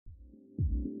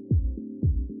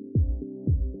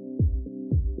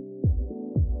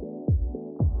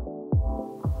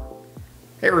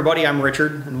Hey everybody, I'm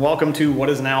Richard, and welcome to what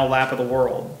is now Lap of the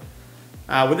World.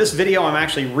 With this video, I'm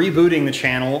actually rebooting the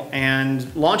channel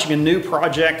and launching a new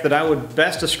project that I would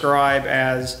best describe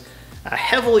as a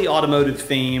heavily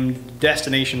automotive-themed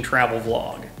destination travel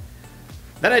vlog.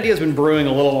 That idea has been brewing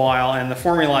a little while, and the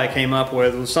formula I came up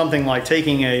with was something like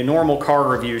taking a normal car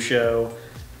review show,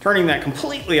 turning that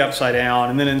completely upside down,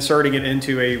 and then inserting it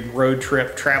into a road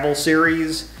trip travel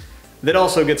series that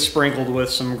also gets sprinkled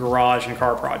with some garage and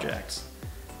car projects.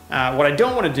 What I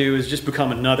don't want to do is just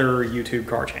become another YouTube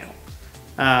car channel.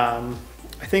 I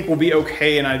think we'll be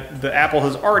okay, and the apple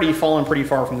has already fallen pretty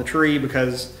far from the tree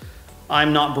because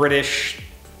I'm not British,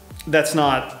 that's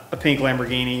not a pink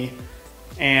Lamborghini,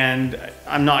 and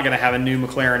I'm not going to have a new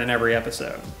McLaren in every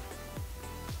episode.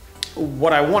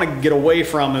 What I want to get away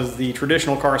from is the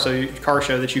traditional car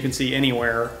show that you can see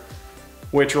anywhere,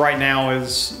 which right now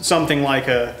is something like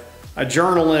a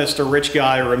journalist, a rich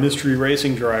guy, or a mystery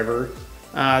racing driver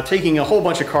taking a whole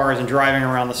bunch of cars and driving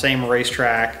around the same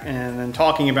racetrack and then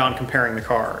talking about and comparing the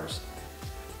cars.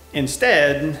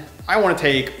 Instead, I want to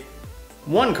take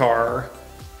one car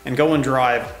and go and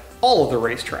drive all of the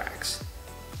racetracks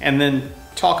and then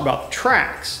talk about the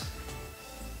tracks.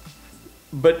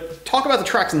 But talk about the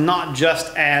tracks not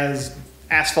just as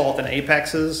asphalt and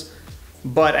apexes,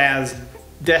 but as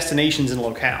destinations and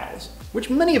locales, which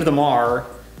many of them are,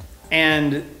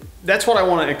 and that's what I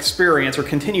want to experience or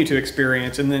continue to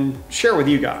experience and then share with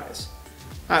you guys.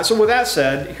 So with that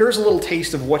said, here's a little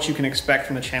taste of what you can expect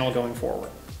from the channel going forward.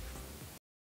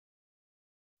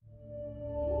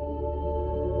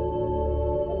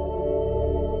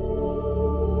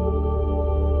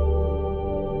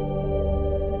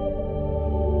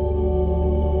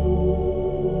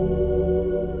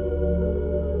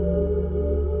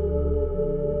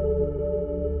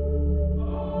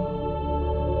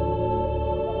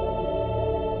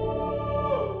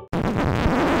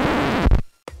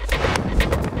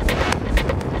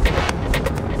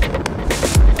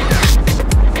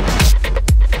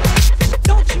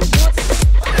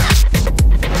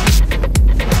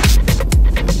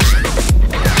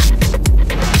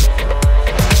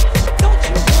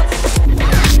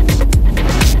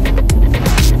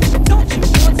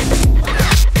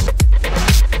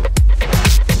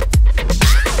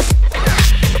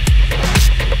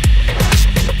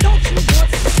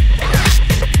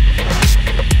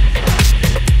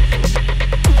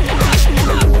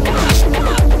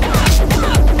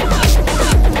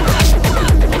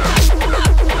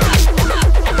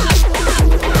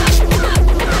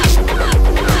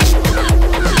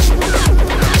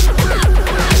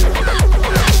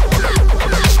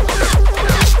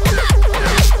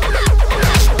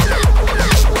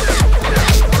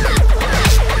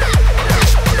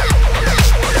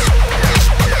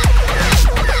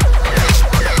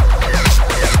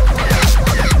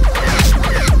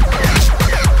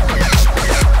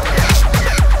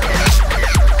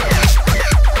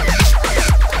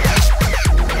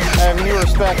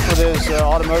 For this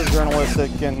automotive journalist that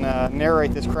can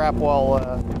narrate this crap while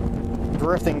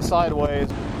drifting sideways.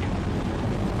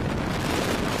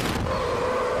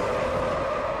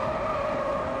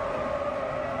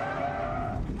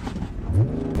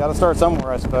 Gotta start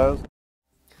somewhere, I suppose.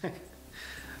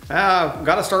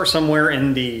 Gotta start somewhere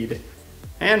indeed.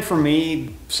 And for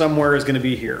me, somewhere is gonna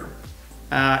be here.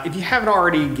 If you haven't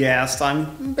already guessed,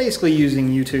 I'm basically using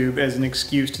YouTube as an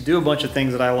excuse to do a bunch of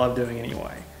things that I love doing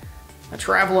anyway.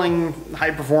 Traveling,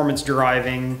 high-performance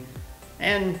driving,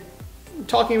 and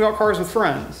talking about cars with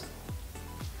friends.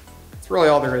 That's really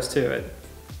all there is to it.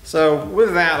 So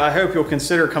with that, I hope you'll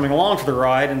consider coming along for the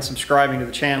ride and subscribing to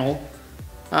the channel.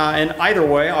 And either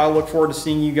way, I'll look forward to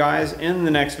seeing you guys in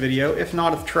the next video, if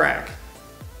not at the track.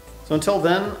 So until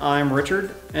then, I'm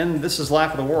Richard, and this is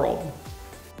Lap of the World.